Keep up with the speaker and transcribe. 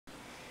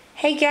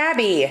Hey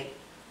Gabby,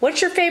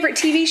 what's your favorite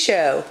TV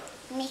show?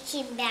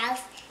 Mickey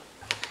Mouse.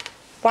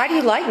 Why do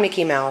you like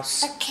Mickey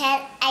Mouse?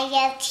 Because I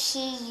love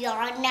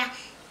Tiana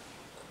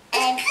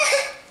and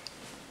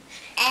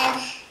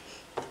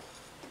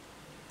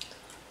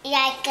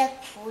like a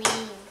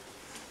queen.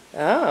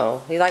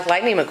 Oh, you like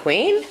Lightning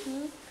McQueen?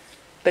 Mm-hmm.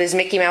 But is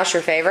Mickey Mouse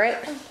your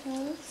favorite?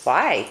 Mm-hmm.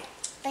 Why?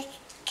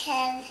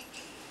 Because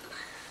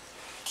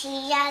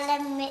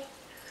Tiana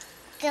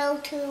go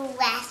to a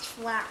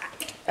restaurant.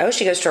 Oh,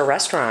 she goes to a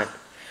restaurant.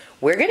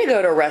 We're going to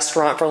go to a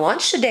restaurant for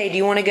lunch today. Do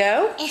you want to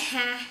go?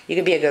 Uh-huh. You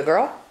can be a good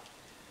girl?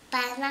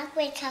 But I'm not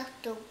going to talk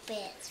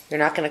stupid. You're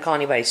not going to call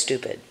anybody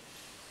stupid.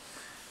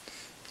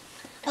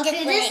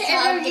 Okay, this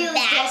interview is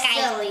just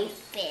silly.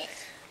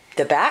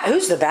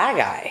 Who's the bad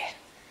guy?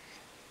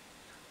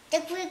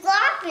 The Green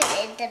Goblin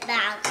is the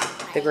bad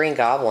guy. The Green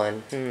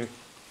Goblin.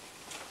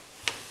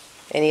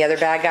 Any other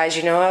bad guys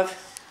you know of?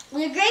 The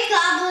Green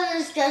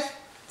Goblin is just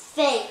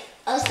fake.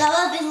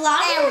 Osama bin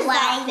Laden is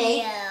not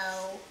fake.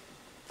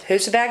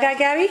 Who's the bad guy,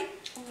 Gabby?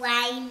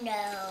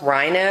 Rhino.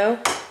 Rhino?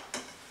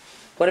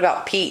 What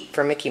about Pete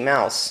from Mickey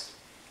Mouse?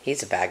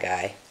 He's a bad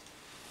guy.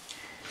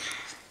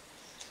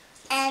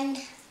 And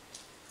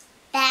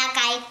bad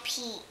guy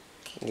Pete.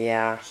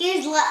 Yeah.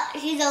 He's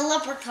a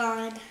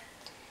leprechaun.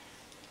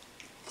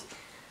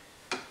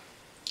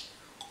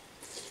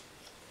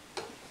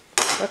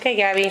 Okay,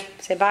 Gabby.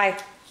 Say bye.